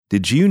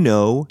Did you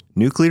know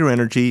nuclear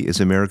energy is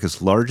America's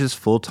largest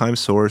full-time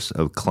source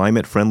of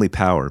climate-friendly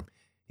power?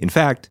 In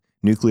fact,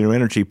 nuclear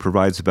energy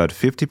provides about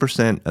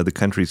 50% of the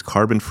country's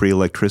carbon-free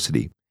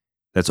electricity.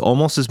 That's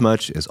almost as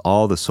much as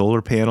all the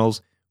solar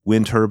panels,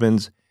 wind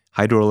turbines,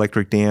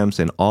 hydroelectric dams,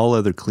 and all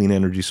other clean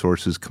energy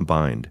sources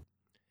combined.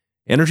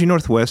 Energy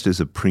Northwest is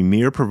a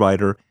premier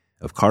provider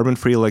of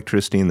carbon-free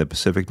electricity in the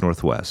Pacific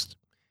Northwest.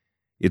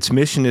 Its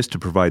mission is to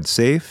provide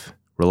safe,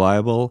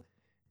 reliable,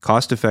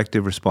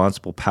 cost-effective,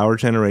 responsible power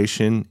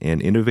generation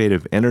and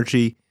innovative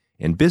energy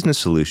and business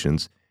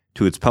solutions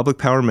to its public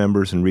power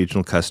members and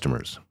regional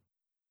customers.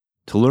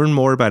 To learn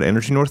more about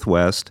Energy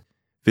Northwest,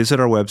 visit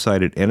our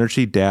website at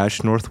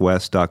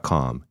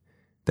energy-northwest.com.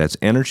 That's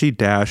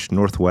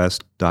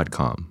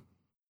energy-northwest.com.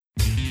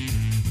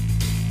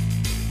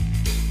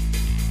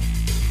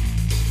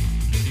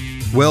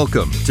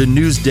 Welcome to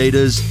News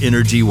Data's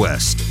Energy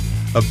West,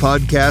 a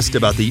podcast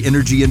about the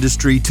energy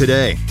industry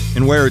today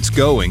and where it's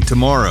going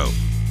tomorrow.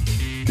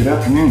 Good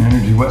afternoon,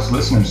 Energy West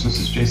listeners. This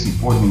is Jason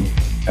Fordney,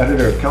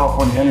 editor of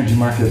California Energy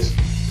Markets,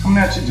 coming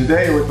at you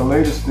today with the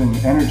latest in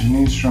energy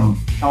news from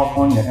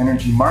California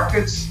energy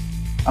markets.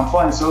 I'm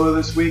flying solo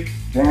this week.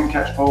 Dan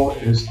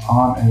Catchpole is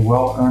on a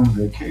well-earned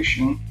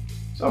vacation,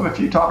 so I have a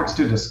few topics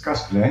to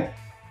discuss today.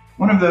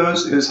 One of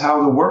those is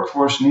how the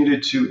workforce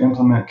needed to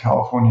implement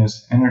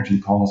California's energy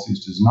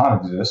policies does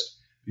not exist.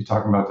 I'll be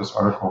talking about this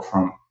article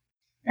from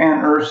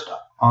Ann Erst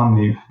on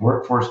the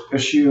workforce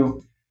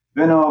issue.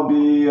 Then I'll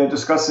be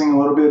discussing a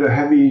little bit of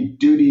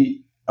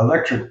heavy-duty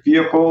electric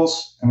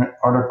vehicles, an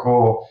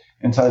article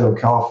entitled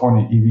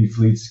California EV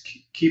Fleets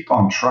Keep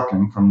on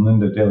Trucking from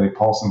Linda Daly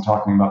Paulson,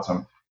 talking about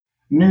some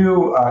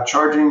new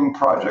charging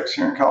projects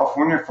here in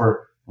California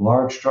for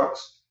large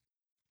trucks.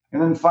 And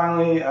then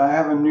finally, I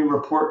have a new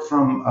report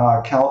from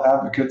Cal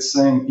Advocates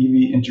saying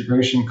EV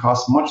integration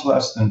costs much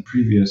less than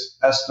previous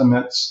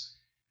estimates.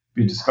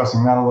 Be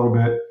discussing that a little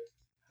bit.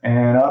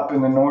 And up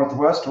in the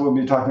Northwest, we'll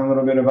be talking a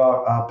little bit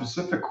about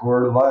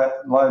PacifiCorp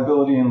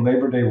liability in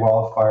Labor Day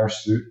wildfire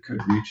suit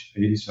could reach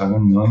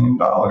 $87 million.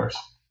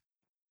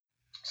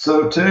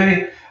 So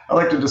today, I'd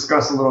like to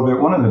discuss a little bit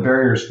one of the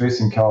barriers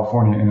facing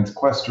California in its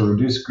quest to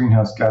reduce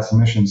greenhouse gas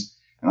emissions,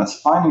 and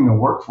that's finding the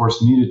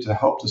workforce needed to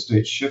help the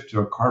state shift to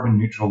a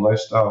carbon-neutral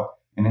lifestyle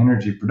and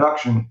energy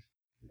production.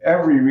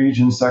 Every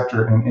region,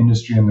 sector, and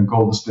industry in the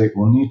Golden State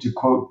will need to,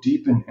 quote,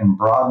 deepen and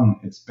broaden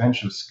its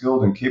bench of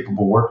skilled and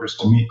capable workers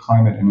to meet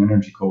climate and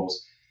energy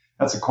goals.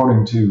 That's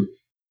according to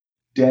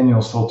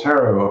Daniel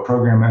Soltero, a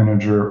program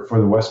manager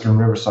for the Western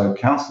Riverside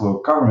Council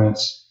of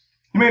Governments.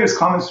 He made his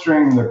comments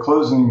during the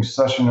closing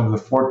session of the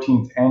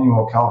 14th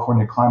Annual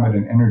California Climate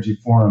and Energy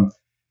Forum,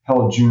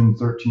 held June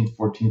 13th,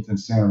 14th in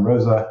Santa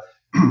Rosa.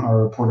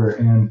 Our reporter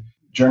Ann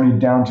journeyed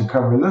down to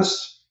cover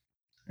this.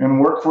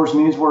 And workforce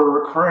needs were a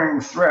recurring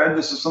thread.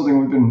 This is something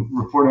we've been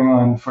reporting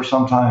on for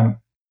some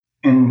time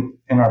in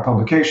our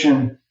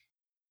publication.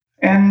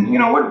 And, you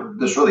know, what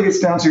this really gets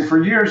down to,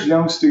 for years,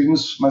 young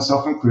students,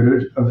 myself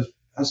included,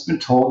 has been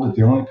told that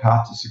the only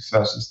path to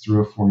success is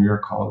through a four-year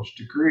college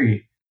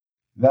degree.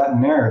 That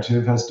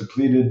narrative has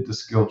depleted the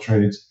skilled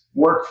trades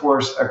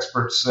workforce,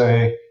 experts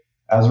say.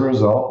 As a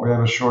result, we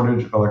have a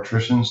shortage of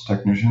electricians,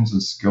 technicians,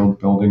 and skilled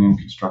building and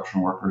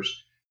construction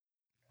workers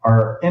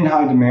are in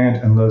high demand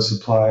and low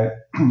supply.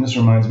 This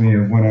reminds me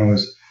of when I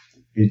was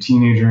a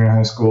teenager in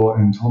high school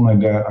and told my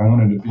dad I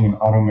wanted to be an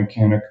auto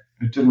mechanic.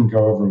 It didn't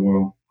go over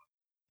well.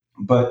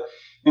 But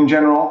in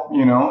general,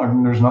 you know,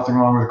 there's nothing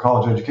wrong with a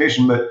college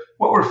education. But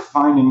what we're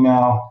finding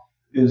now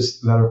is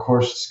that, of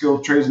course,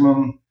 skilled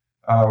tradesmen,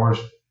 we're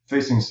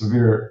facing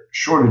severe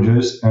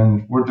shortages,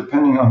 and we're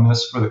depending on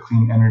this for the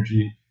clean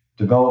energy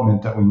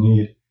development that we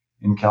need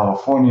in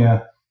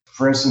California.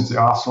 For instance,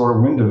 the offshore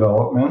wind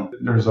development,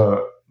 there's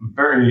a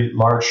very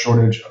large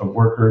shortage of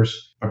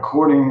workers.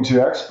 According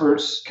to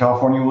experts,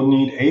 California will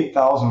need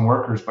 8,000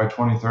 workers by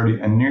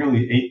 2030 and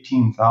nearly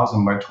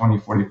 18,000 by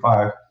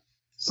 2045.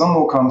 Some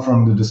will come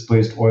from the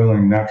displaced oil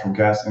and natural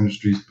gas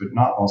industries, but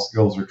not all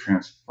skills are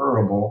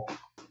transferable.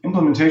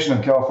 Implementation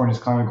of California's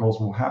climate goals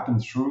will happen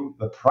through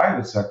the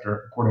private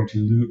sector, according to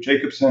Lou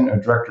Jacobson,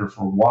 a director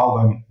for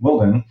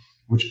Wilden,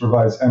 which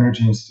provides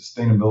energy and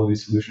sustainability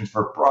solutions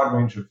for a broad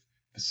range of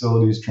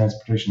facilities,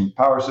 transportation, and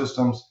power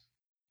systems.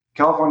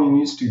 California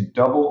needs to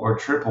double or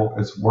triple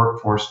its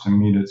workforce to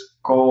meet its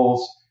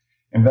goals.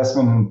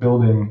 Investment in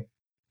building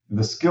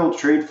the skilled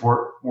trade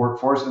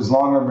workforce is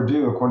long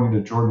overdue, according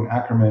to Jordan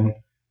Ackerman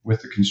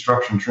with the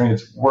Construction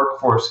Trades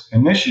Workforce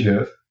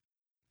Initiative.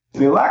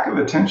 The lack of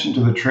attention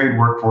to the trade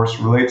workforce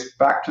relates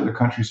back to the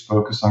country's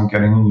focus on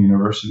getting a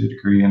university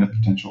degree and a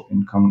potential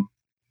income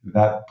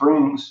that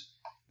brings.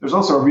 There's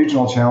also a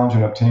regional challenge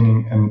in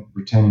obtaining and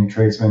retaining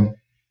tradesmen.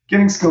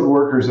 Getting skilled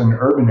workers in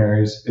urban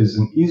areas is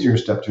an easier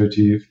step to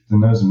achieve than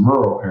those in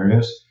rural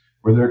areas,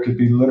 where there could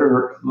be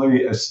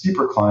literally a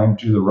steeper climb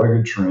due to the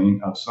rugged terrain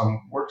of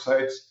some work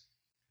sites.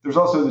 There's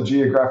also the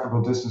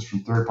geographical distance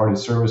from third-party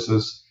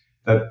services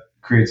that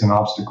creates an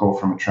obstacle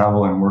from a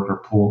travel and worker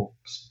pool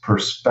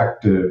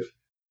perspective.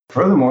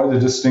 Furthermore, the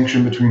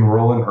distinction between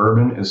rural and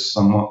urban is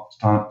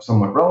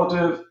somewhat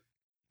relative.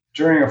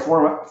 During a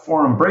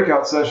forum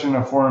breakout session,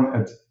 a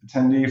forum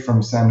attendee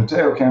from San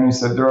Mateo County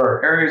said there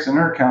are areas in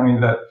her county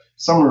that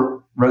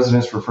some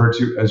residents refer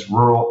to as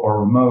rural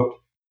or remote.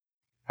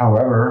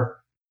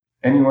 However,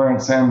 anywhere in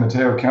San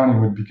Mateo County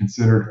would be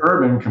considered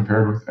urban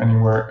compared with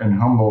anywhere in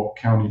Humboldt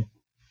County.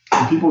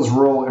 And people's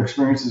rural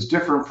experiences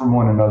differ from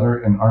one another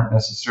and aren't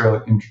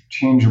necessarily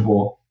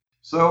interchangeable.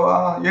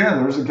 So,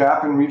 there's a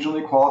gap in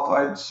regionally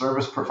qualified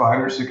service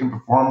providers who can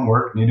perform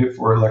work needed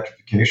for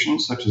electrification,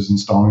 such as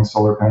installing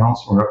solar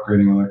panels or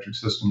upgrading electric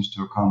systems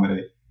to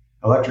accommodate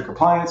electric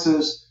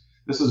appliances.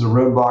 This is a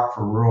roadblock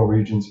for rural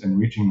regions in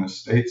reaching the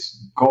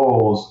state's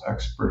goals,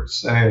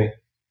 experts say.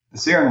 The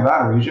Sierra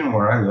Nevada region,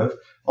 where I live,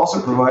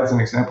 also provides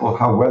an example of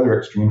how weather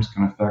extremes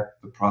can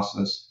affect the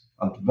process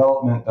of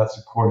development. That's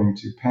according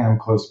to Pam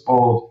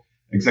Close-Bold,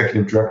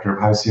 Executive Director of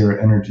High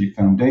Sierra Energy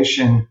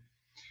Foundation.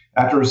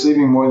 After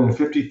receiving more than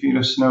 50 feet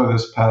of snow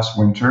this past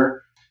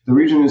winter, the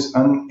region is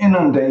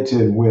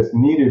inundated with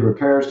needed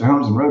repairs to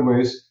homes and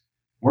roadways.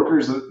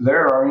 Workers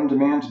there are in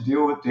demand to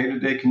deal with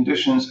day-to-day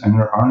conditions, and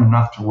there aren't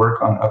enough to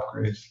work on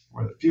upgrades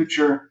for the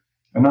future.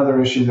 Another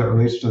issue that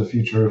relates to the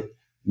future of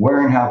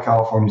where and how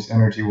California's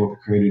energy will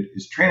be created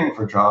is training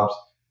for jobs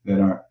that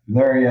aren't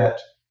there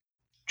yet.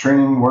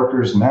 Training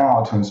workers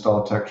now to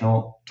install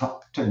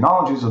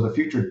technologies of the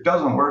future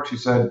doesn't work, she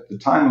said. The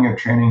timing of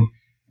training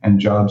and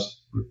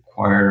jobs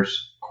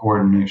requires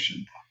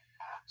coordination.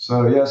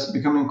 So yes,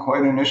 becoming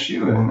quite an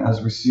issue. And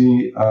as we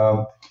see,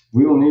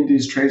 we will need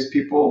these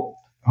tradespeople.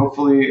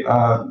 Hopefully,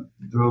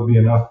 there will be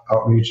enough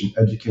outreach and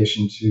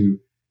education to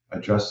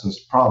address this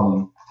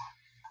problem.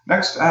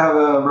 Next, I have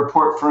a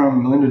report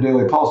from Linda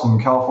Daly Paulson.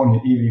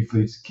 California EV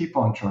fleets keep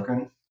on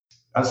trucking.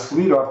 As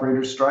fleet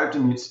operators strive to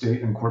meet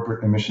state and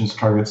corporate emissions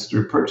targets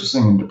through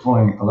purchasing and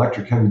deploying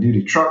electric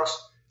heavy-duty trucks,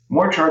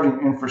 more charging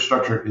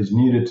infrastructure is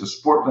needed to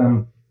support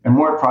them, and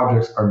more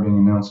projects are being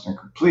announced and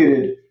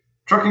completed.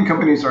 Trucking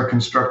companies are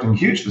constructing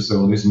huge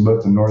facilities in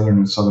both the northern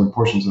and southern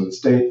portions of the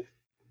state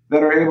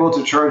that are able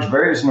to charge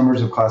various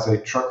numbers of Class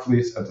 8 truck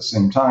fleets at the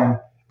same time,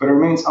 but it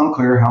remains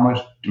unclear how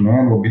much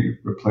demand will be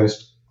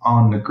replaced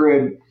on the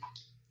grid.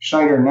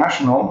 Schneider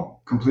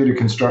National completed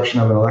construction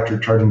of an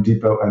electric charging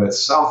depot at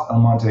its South El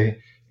Monte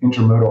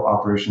Intermodal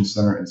Operations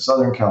Center in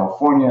Southern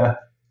California.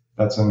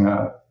 That's an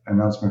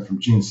announcement from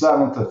June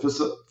 7th.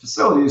 The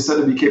facility is said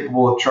to be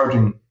capable of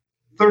charging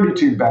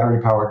 32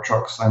 battery-powered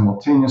trucks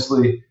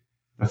simultaneously.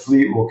 The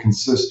fleet will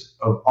consist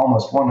of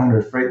almost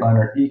 100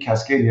 Freightliner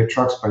e-Cascadia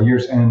trucks by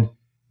year's end,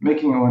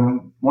 making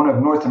it one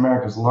of North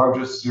America's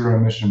largest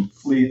zero-emission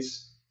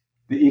fleets.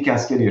 The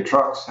e-Cascadia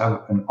trucks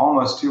have an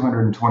almost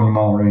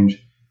 220-mile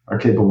range, are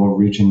capable of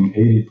reaching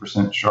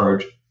 80%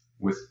 charge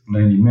with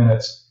 90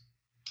 minutes.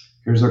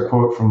 Here's a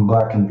quote from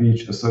Black &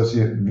 Veatch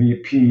Associate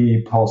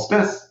VP Paul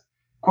Stith.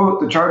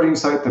 Quote, the charging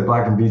site that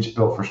Black & Veatch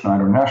built for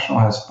Schneider National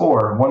has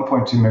 4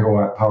 1.2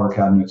 megawatt power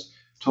cabinets,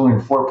 totaling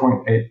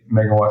 4.8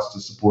 megawatts to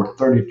support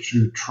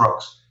 32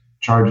 trucks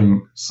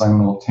charging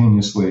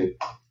simultaneously.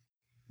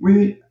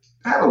 We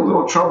had a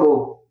little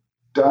trouble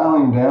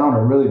dialing down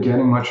or really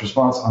getting much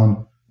response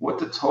on what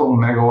the total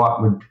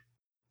megawatt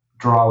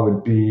draw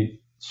would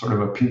be, sort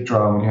of a peak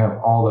draw when you have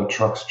all the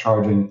trucks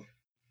charging.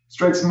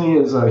 Strikes me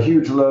as a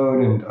huge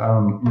load,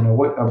 and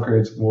what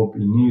upgrades will be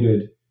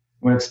needed.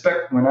 When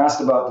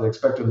asked about the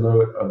expected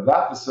load of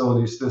that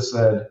facility, Stith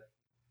said,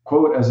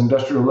 quote, as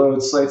industrial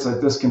loads, sites like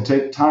this can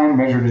take time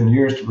measured in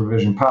years to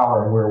provision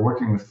power, and we're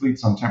working with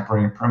fleets on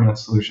temporary and permanent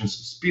solutions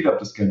to speed up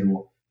the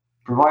schedule,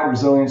 provide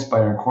resilience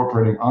by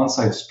incorporating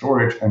on-site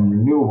storage and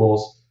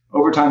renewables.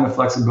 Over time, the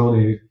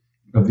flexibility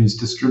of these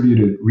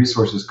distributed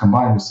resources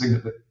combined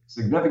with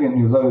significant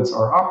new loads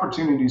are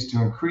opportunities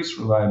to increase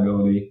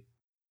reliability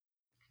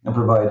and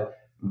provide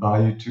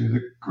value to the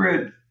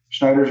grid.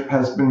 Schneider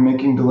has been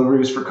making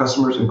deliveries for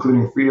customers,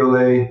 including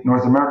Frito-Lay,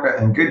 North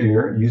America, and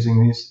Goodyear,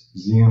 using these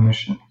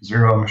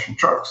zero-emission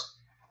trucks.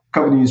 The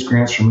company used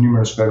grants from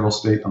numerous federal,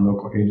 state, and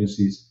local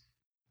agencies,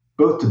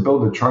 both to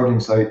build a charging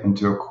site and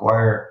to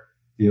acquire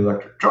the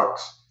electric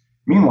trucks.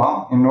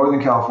 Meanwhile, in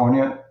Northern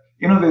California,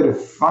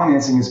 innovative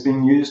financing is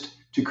being used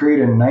to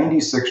create a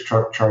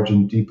 96-truck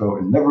charging depot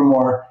in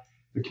Livermore.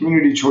 The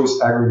community choice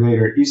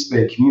aggregator East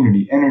Bay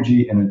Community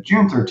Energy, in a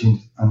June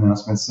 13th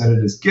announcement, said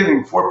it is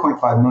giving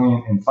 $4.5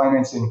 million in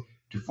financing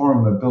to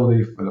Forum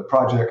Mobility for the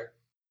project.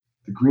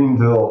 The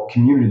Greenville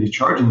Community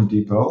Charging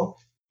Depot,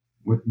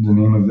 with the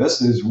name of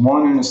this, is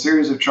one in a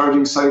series of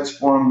charging sites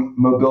Forum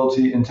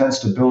Mobility intends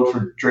to build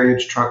for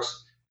drayage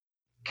trucks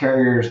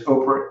carriers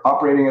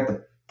operating at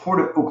the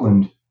Port of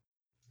Oakland.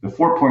 The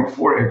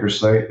 4.4-acre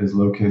site is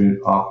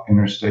located off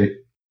Interstate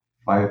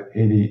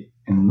 580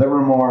 in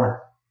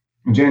Livermore.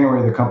 In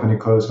January, the company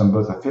closed on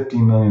both a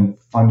 $15 million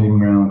funding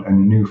round and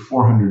a new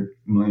 $400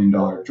 million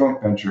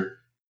joint venture,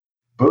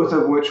 both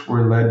of which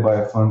were led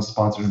by a fund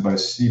sponsored by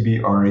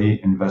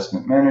CBRE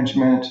Investment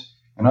Management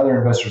and other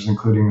investors,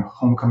 including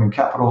Homecoming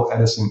Capital,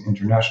 Edison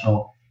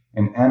International,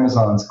 and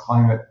Amazon's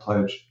Climate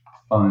Pledge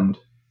Fund.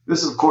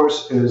 This, of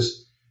course,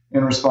 is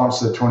in response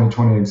to the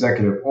 2020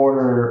 executive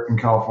order in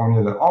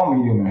California that all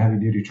medium and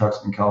heavy-duty trucks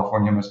in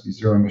California must be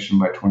zero emission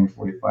by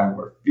 2045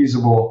 where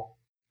feasible.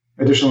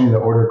 Additionally, the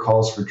order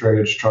calls for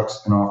drayage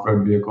trucks and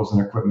off-road vehicles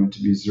and equipment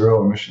to be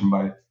zero emission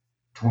by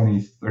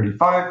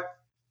 2035.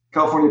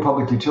 California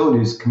Public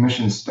Utilities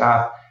Commission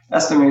staff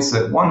estimates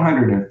that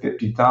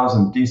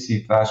 150,000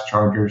 DC fast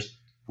chargers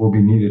will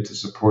be needed to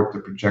support the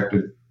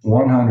projected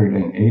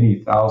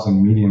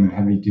 180,000 medium and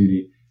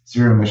heavy-duty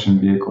zero-emission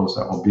vehicles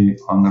that will be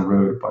on the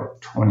road by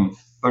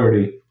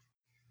 2030.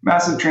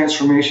 Massive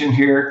transformation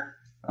here,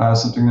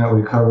 something that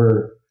we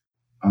cover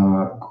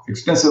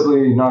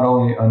extensively, not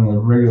only on the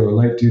regular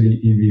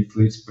light-duty EV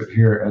fleets, but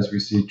here as we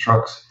see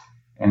trucks.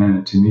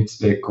 And to meet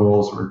state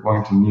goals, we're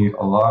going to need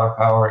a lot of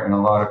power and a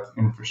lot of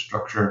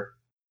infrastructure,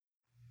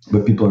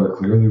 but people are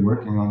clearly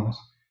working on this.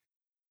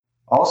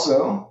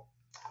 Also,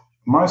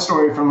 my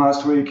story from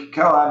last week,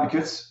 Cal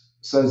Advocates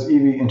says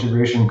EV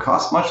integration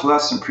costs much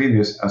less than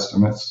previous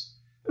estimates.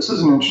 This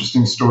is an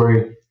interesting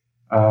story.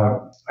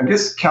 I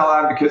guess Cal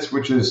Advocates,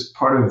 which is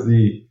part of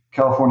the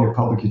California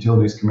Public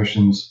Utilities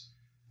Commission's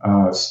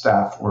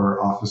staff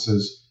or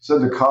offices,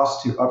 said the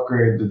cost to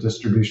upgrade the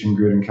distribution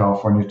grid in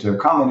California to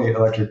accommodate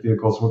electric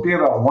vehicles will be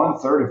about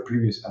 1/3 of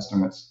previous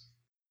estimates.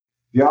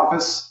 The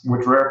office,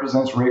 which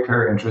represents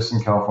ratepayer interests in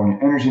California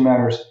Energy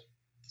Matters,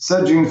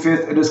 said June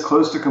 5th it is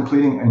close to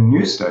completing a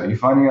new study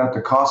finding out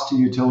the cost to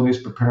utilities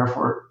to prepare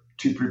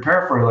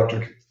for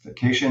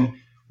electrification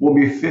will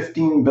be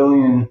 $15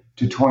 billion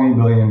to $20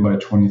 billion by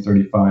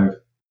 2035.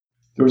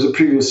 There was a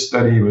previous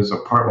study, it was a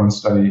Part 1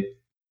 study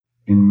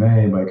in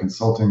May by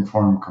consulting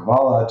firm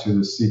Kevala to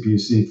the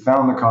CPUC,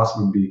 found the cost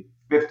would be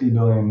 $50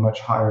 billion,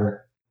 much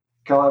higher.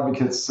 Cal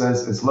Advocates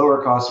says its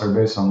lower costs are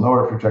based on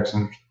lower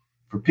projections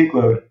for peak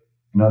load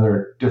and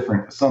other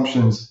different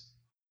assumptions.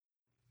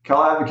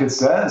 Cal Advocates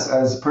says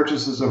as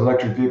purchases of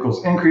electric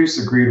vehicles increase,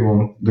 the grid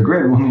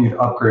will need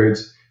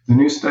upgrades. The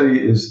new study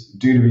is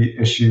due to be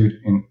issued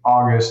in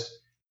August.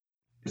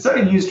 The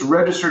study used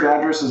registered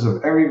addresses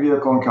of every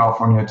vehicle in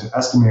California to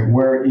estimate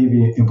where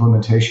EV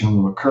implementation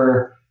will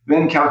occur,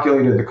 then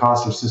calculated the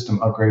cost of system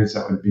upgrades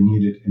that would be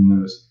needed in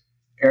those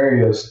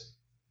areas.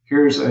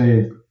 Here's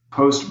a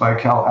post by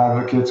Cal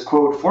Advocates,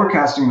 quote,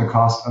 forecasting the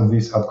cost of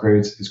these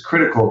upgrades is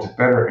critical to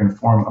better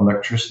inform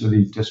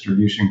electricity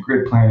distribution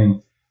grid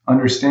planning,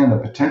 understand the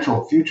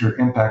potential future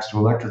impacts to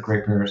electric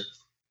ratepayers,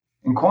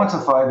 and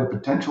quantify the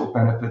potential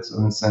benefits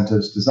of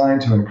incentives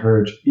designed to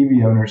encourage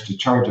EV owners to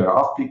charge at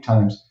off-peak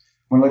times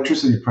when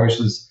electricity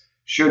prices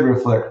should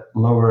reflect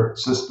lower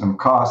system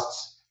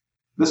costs.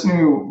 This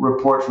new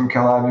report from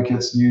Cal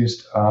Advocates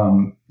used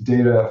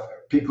data,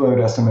 peak load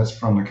estimates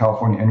from the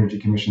California Energy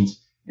Commission's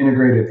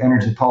Integrated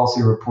Energy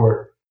Policy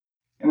Report.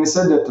 And they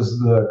said that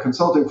the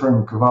consulting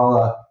firm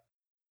Kevala,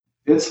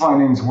 its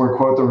findings were,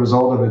 quote, the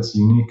result of its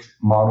unique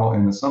model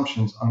and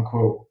assumptions,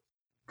 unquote.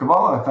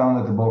 Kevala found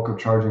that the bulk of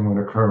charging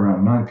would occur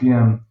around 9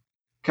 p.m.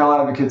 Cal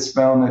Advocates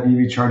found that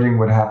EV charging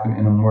would happen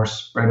in a more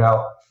spread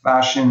out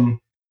fashion.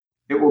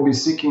 It will be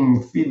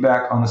seeking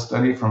feedback on the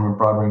study from a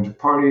broad range of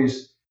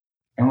parties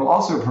and will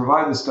also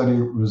provide the study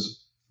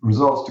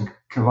results to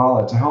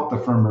Kevala to help the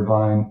firm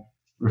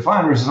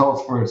refine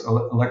results for its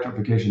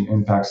electrification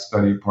impact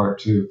study part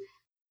 2.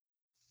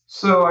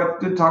 So I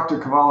did talk to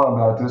Kevala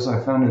about this. I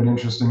found it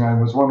interesting. I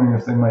was wondering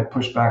if they might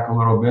push back a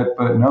little bit,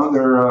 but no,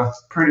 they're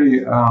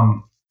pretty,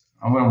 I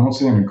won't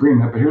say an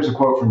agreement, but here's a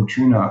quote from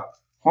Trina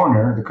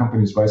Horner, the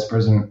company's vice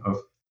president of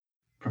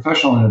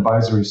professional and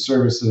advisory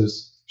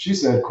services. She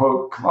said,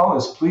 quote, Kevala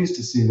is pleased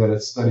to see that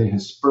its study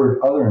has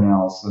spurred other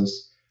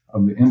analysis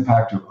of the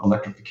impact of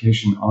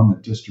electrification on the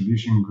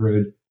distribution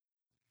grid.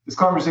 This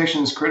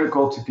conversation is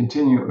critical to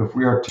continue if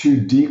we are to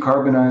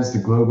decarbonize the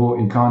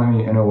global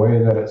economy in a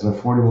way that is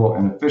affordable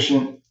and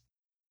efficient.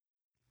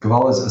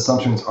 Kevala's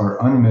assumptions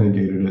are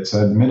unmitigated. It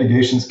said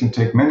mitigations can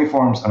take many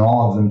forms, and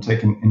all of them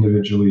taken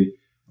individually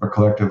or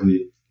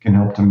collectively can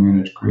help to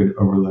manage grid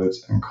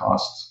overloads and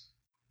costs,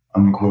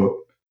 unquote.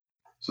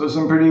 So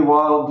some pretty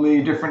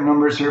wildly different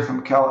numbers here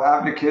from Cal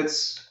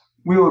Advocates.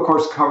 We will, of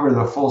course, cover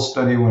the full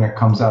study when it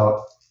comes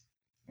out,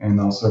 and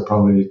also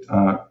probably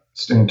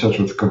stay in touch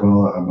with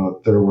Kevala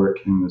about their work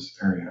in this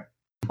area.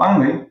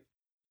 Finally,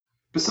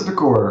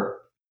 PacifiCorp.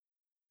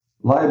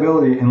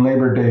 Liability in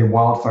Labor Day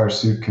wildfire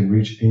suit could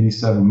reach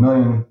 $87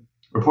 million.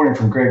 Reporting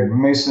from Greg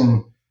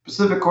Mason,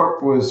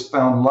 PacifiCorp was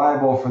found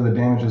liable for the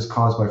damages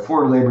caused by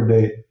 4 Labor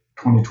Day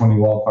 2020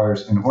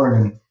 wildfires in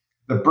Oregon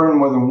that burned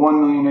more than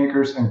 1 million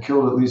acres and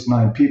killed at least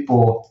 9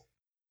 people.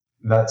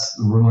 That's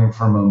the ruling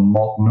from a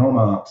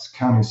Multnomah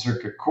County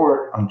Circuit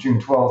Court on June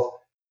 12th.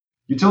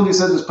 Utility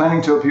says it's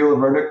planning to appeal the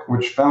verdict,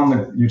 which found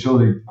the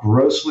utility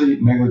grossly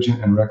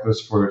negligent and reckless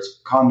for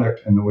its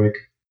conduct in the wake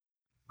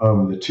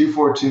of the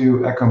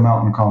 242 Echo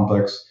Mountain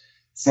Complex,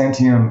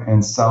 Santiam,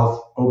 and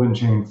South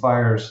Obanchain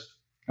fires.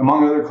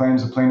 Among other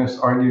claims, the plaintiffs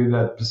argue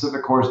that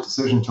PacifiCorp's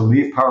decision to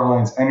leave power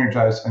lines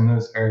energized in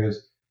those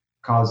areas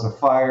caused the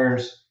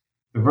fires.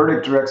 The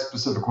verdict directs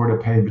PacifiCorp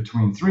to pay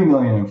between $3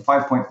 million and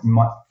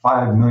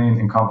 $5.5 million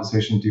in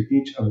compensation to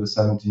each of the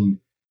 17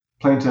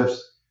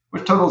 plaintiffs,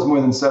 which totals more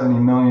than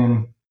 $70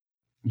 million.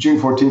 June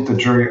 14th, the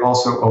jury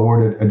also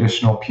awarded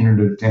additional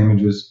punitive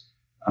damages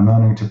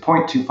amounting to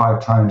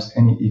 0.25 times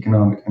any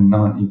economic and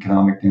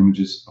non-economic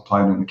damages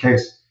applied in the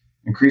case,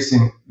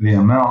 increasing the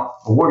amount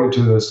awarded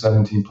to those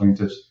 17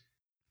 plaintiffs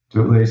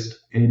to at least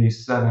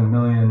 $87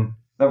 million.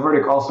 That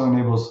verdict also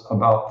enables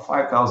about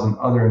 5,000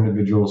 other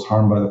individuals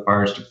harmed by the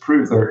fires to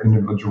prove their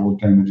individual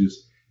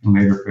damages in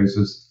later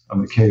phases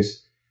of the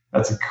case.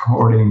 That's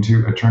according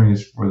to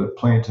attorneys for the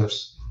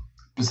plaintiffs.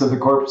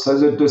 PacifiCorp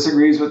says it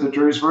disagrees with the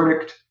jury's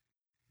verdict.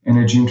 In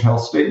a June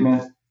 12th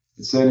statement,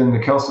 it said in the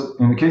case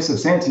of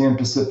Santiam,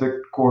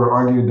 PacifiCorp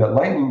argued that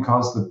lightning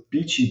caused the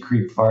Beachy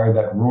Creek fire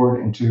that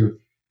roared into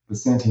the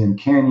Santiam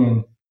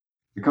Canyon.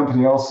 The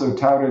company also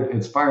touted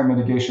its fire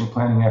mitigation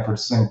planning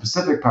efforts, saying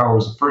Pacific Power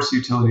was the first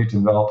utility to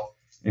develop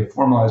a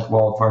formalized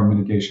wildfire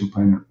mitigation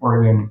plan in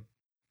Oregon.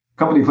 The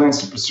company plans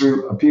to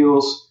pursue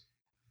appeals.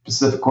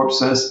 PacifiCorp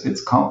says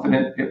it's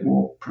confident it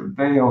will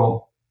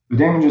prevail. The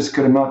damages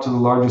could amount to the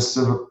largest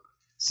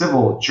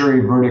civil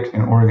jury verdict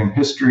in Oregon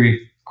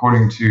history,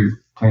 according to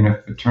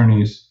plaintiff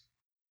attorneys.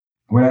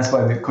 When asked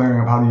by the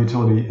clearing of how the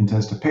utility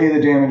intends to pay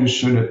the damages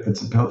should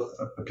its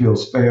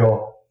appeals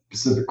fail,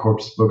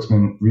 PacifiCorp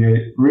spokesman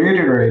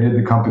reiterated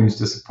the company's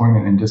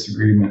disappointment and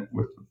disagreement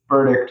with the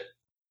verdict.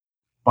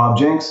 Bob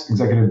Jenks,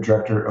 executive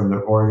director of the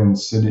Oregon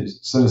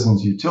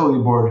Citizens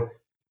Utility Board,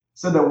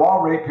 said that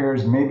while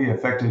ratepayers may be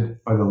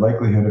affected by the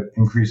likelihood of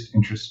increased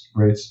interest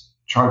rates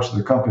charged to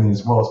the company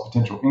as well as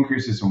potential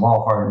increases in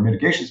wildfire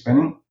mitigation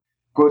spending,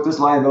 quote, this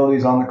liability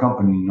is on the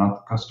company, not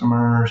the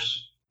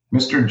customers.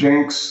 Mr.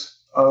 Jenks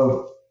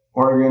of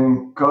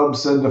Oregon CUB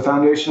said the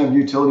foundation of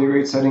utility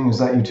rate setting is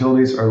that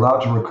utilities are allowed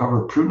to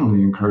recover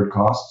prudently incurred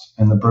costs,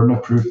 and the burden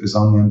of proof is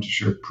on them to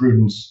show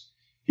prudence.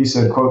 He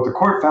said, quote, the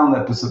court found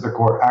that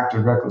PacifiCorp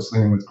acted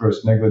recklessly and with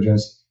gross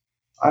negligence.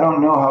 I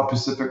don't know how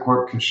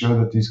PacifiCorp could show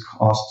that these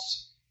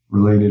costs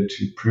related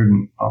to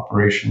prudent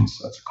operations.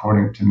 That's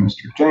according to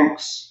Mr.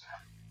 Jenks.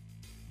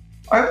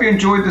 I hope you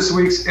enjoyed this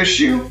week's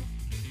issue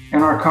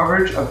and our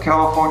coverage of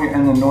California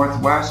and the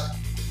Northwest.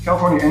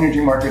 California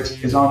Energy Markets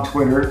is on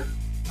Twitter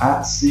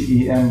at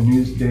CEM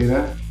News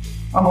Data.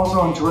 I'm also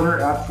on Twitter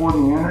at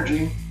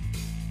FordMeEnergy.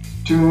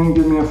 Tune in,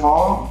 give me a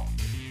follow.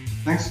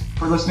 Thanks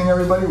for listening,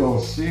 everybody.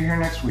 We'll see you here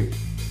next week.